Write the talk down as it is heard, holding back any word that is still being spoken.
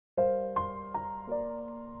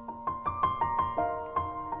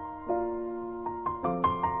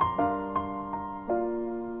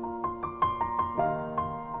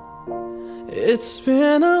It's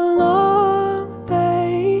been a long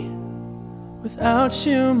day without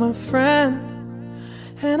you, my friend,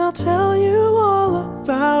 and I'll tell you all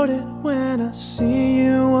about it when I see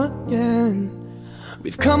you again.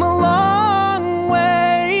 We've come a long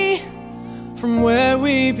way from where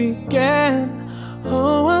we began.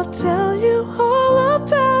 Oh, I'll tell you all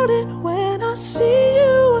about it when I see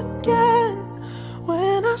you again.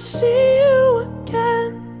 When I see you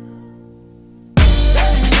again.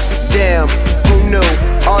 Damn, who knew?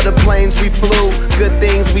 All the planes we flew, good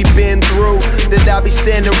things we've been through, that I'll be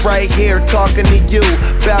standing right here talking to you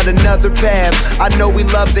about another path. I know we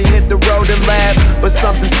love to hit the road and laugh, but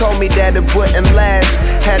something told me that it wouldn't last.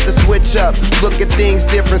 Had to switch up, look at things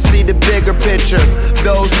different, see the bigger picture.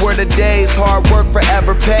 Those were the days, hard work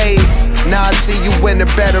forever pays. Now I see you in a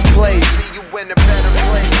better place.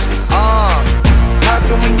 How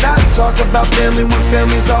can we not talk about family when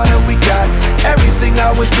family's all that we got? Everything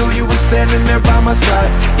I went through, you were standing there by my side,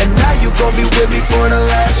 and now you gon' be with me for the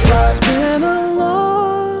last ride. It's been a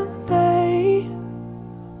long day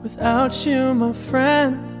without you, my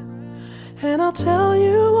friend, and I'll tell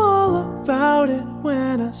you all about it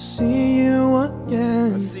when I see you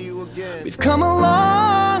again. We've come a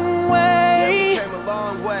long way,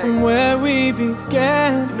 from where we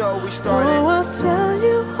began. You know we started. Oh, I'll tell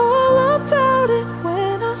you all about it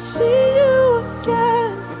when I see you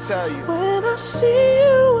again. I'll tell you. When I see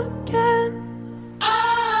you again.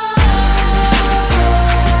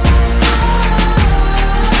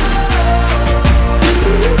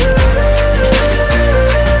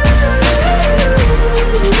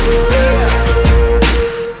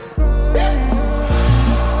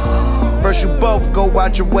 First you both go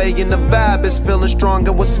out your way and the vibe is feeling strong,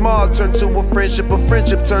 and what's small turn to a friendship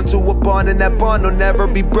turn to a bond, and that bond will never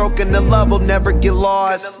be broken, the love will never get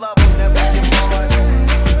lost.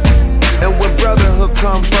 And when brotherhood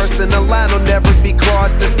come first, then the line will never be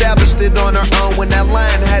crossed. Established it on our own when that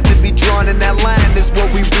line had to be drawn, and that line is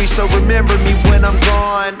what we reach, so remember me when I'm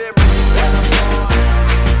gone.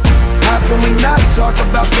 How can we not talk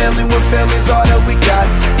about family when family's all that we got?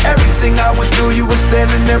 Everything I went through, you were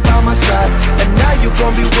standing there by my side, and now you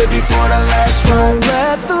gon' be with me for the last ride. Don't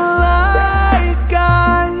let the light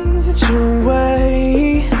guide your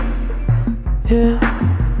way. Yeah.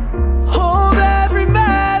 Hold every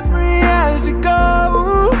memory as you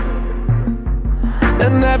go,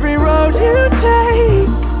 and every road you take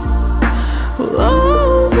will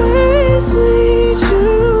always lead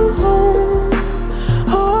you home.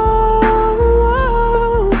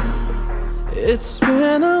 It's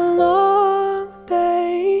been a long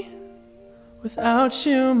day without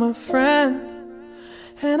you, my friend,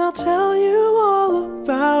 and I'll tell you all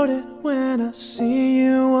about it when I see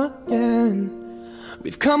you again.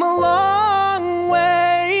 We've come a long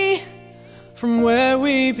way from where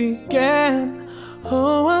we began.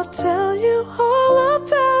 Oh, I'll tell you all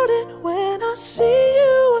about it when I see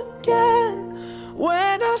you again.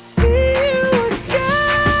 When I see you again.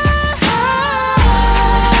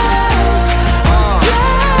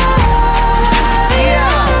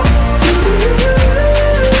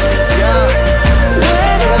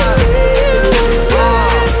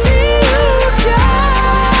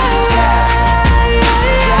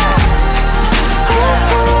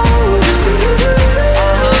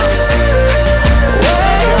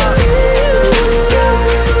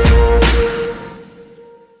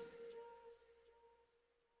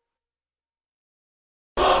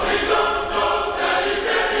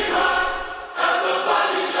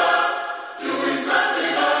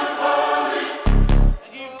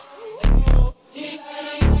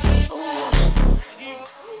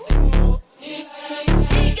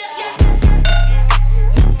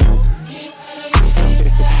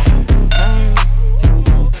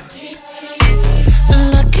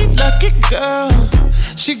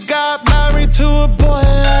 She got married to a boy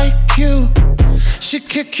like you. She'd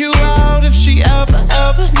kick you out if she ever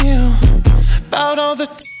knew about all the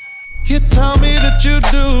you tell me that you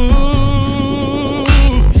do.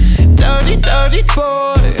 Dirty, dirty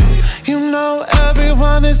boy. You know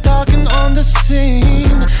everyone is talking on the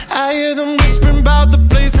scene. I hear them whispering about the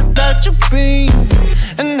places that you've been,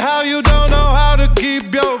 and how you don't know how to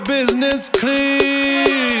keep your business clean.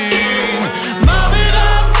 Mommy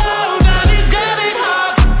don't know that he's getting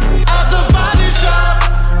hot at the body shop,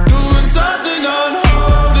 doing something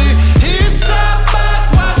unholy. He's sat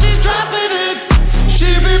back while she's dropping it. She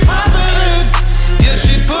be popping it, yeah,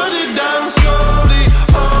 she put it down slowly.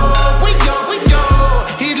 Oh, we go,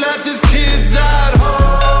 he left his kids at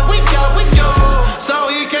home. We go, so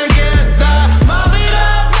he can get that. Mommy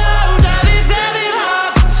don't know that he's getting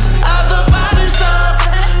hot at the body shop,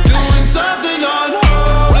 doing something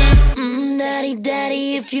unholy.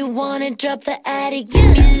 drop the attic. Give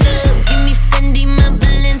me love, give me Fendi, my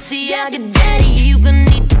Balenciaga daddy. You gon'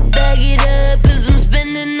 need to bag it up, cause I'm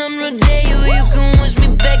spending on Rodeo. You can wish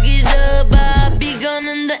me back it up, I'll be gone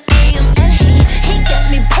in the AM. And he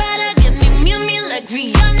got me Prada, got me Miu Miu like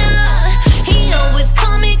Rihanna. He always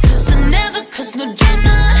call me cause I never cause no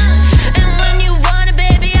drama. And when you want it,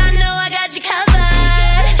 baby, I know I got you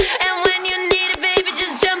covered. And when you need it, baby,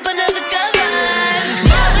 just jump under the covers.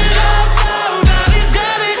 Love it up, now he's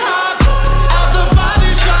getting hot. Out the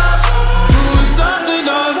body shop, doing something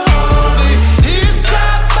unholy. He's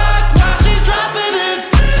sat back while she's dropping it.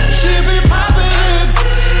 She be popping it,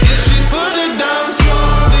 yeah, she put it down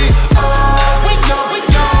slowly. Oh, we go,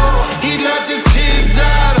 he left his kids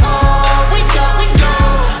at home. We go,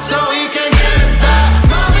 so he can get back.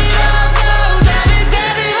 Mommy, don't know that he's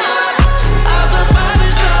getting hot. Out the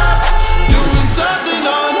body shop, doing something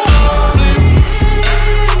unholy.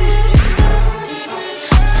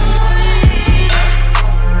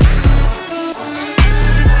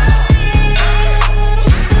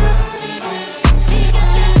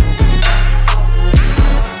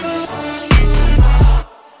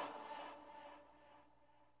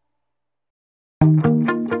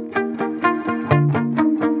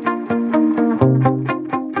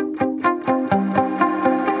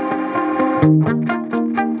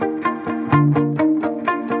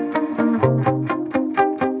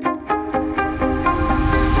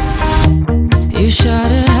 You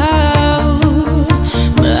shout it out,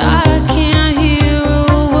 but I can't hear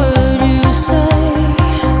a word you say.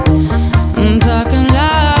 I'm talking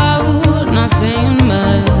loud, not saying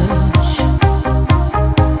much.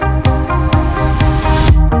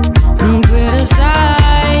 I'm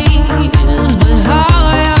criticized, but how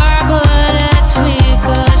your bullets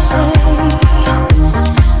ricochet.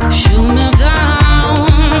 Shoot me down,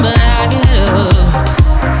 but I get up.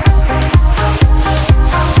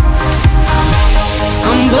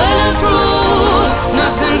 I'm bulletproof,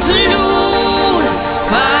 nothing to lose.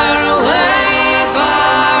 Far away,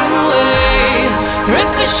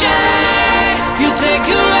 ricochet. You take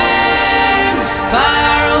your aim.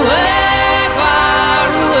 Far away.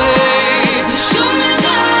 You shoot me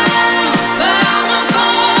down, but I won't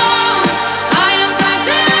fall. I am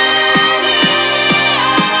titanium.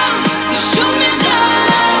 You shoot me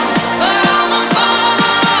down, but I won't fall.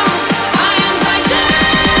 I am titanium.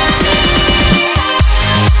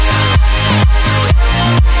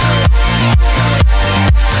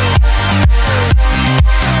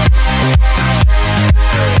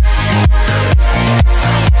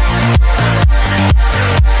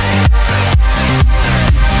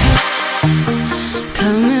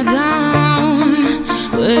 Cut me down,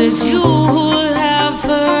 but it's you who have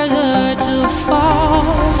further to fall.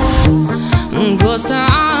 Ghost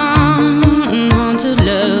town, haunted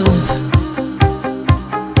love.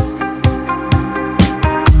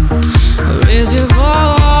 Raise your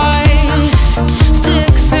voice,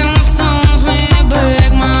 sticks and stones may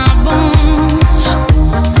break my bones.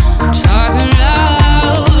 Talking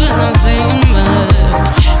loud, not saying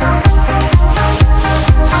much.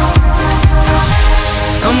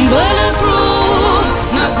 I'm bulletproof,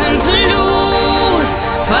 nothing to lose.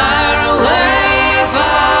 Far away,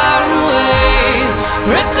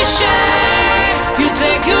 ricochet. You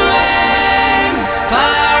take your aim.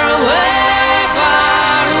 Far away.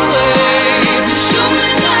 You shoot me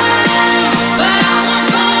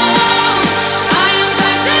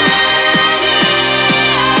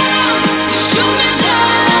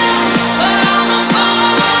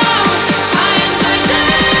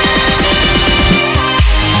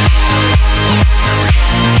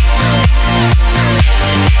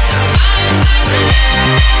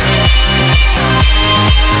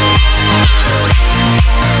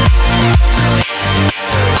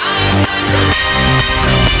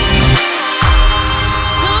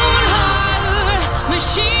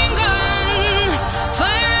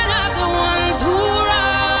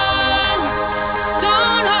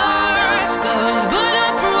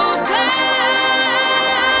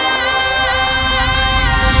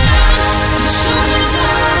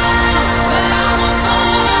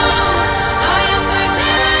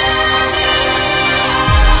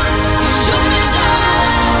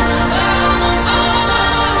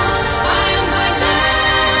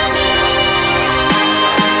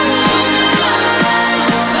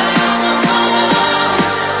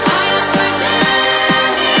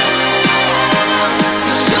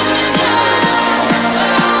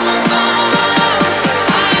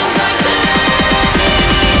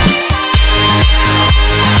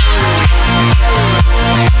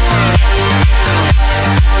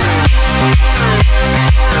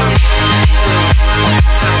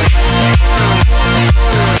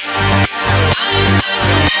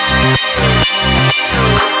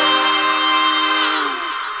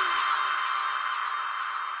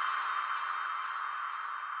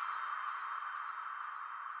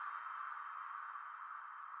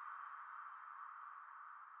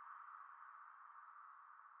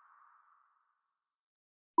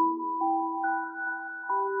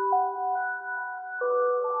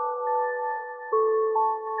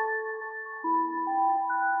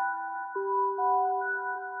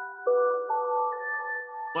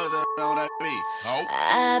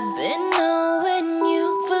I've been knowing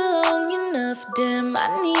you for long enough, damn, I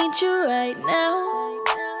need you right now.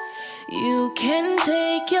 You can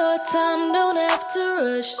take your time, don't have to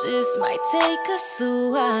rush, this might take us a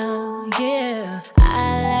while, yeah.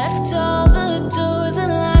 I left all the doors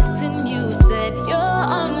unlocked and you said you're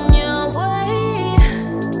on your way.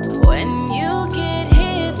 When you get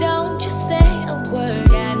here, don't you say a word,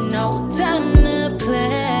 got no time to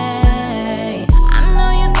play. I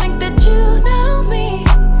know you think that you know me,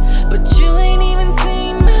 but you ain't even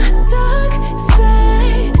seen my dark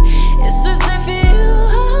side. It's reserved for you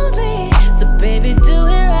only, so baby do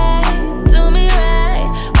it right, do me right.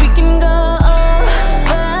 We can go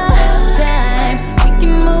over time, we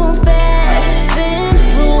can move fast, then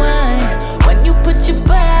rewind. When you put your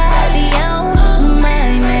body on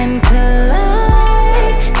mine and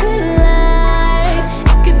collide, collide.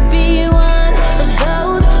 It could be one of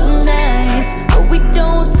those nights, but we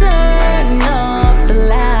don't turn off the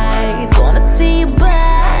lights. Wanna see your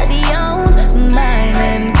body on mine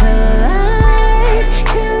and collide,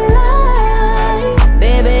 collide.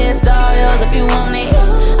 Baby, it's all yours if you want it,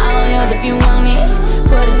 all yours if you want it.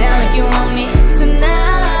 Put it down if you want it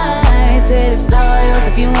tonight. Said it's all yours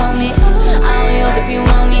if you want it, all yours if you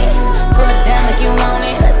want it. Put it down if you want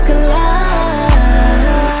it, let's collide.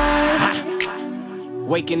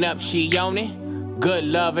 Waking up, she on it. Good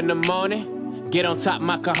love in the morning. Get on top,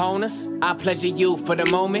 my cojones. I pleasure you for the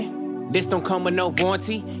moment. This don't come with no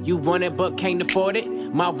warranty. You want it but can't afford it.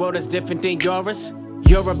 My world is different than yours.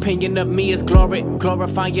 Your opinion of me is glory,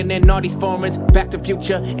 glorifying in all these foreigns. Back to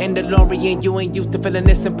Future and DeLorean. You ain't used to feeling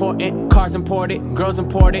this important. Cars imported, girls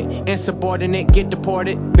imported, insubordinate, get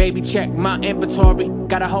deported. Baby, check my inventory.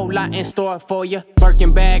 Got a whole lot in store for you.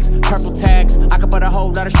 Birkin bags, purple tags. I could put a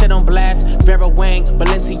whole lot of shit on blast. Vera Wang,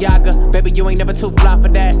 Balenciaga. Baby, you ain't never too fly for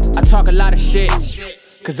that. I talk a lot of shit,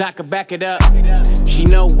 cause I could back it up. She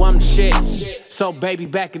know I'm the shit, so baby,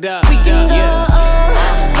 back it up. We can go over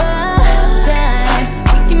time,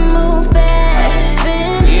 we can move fast,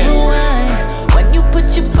 then rewind. When you put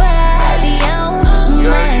your body on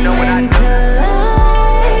mine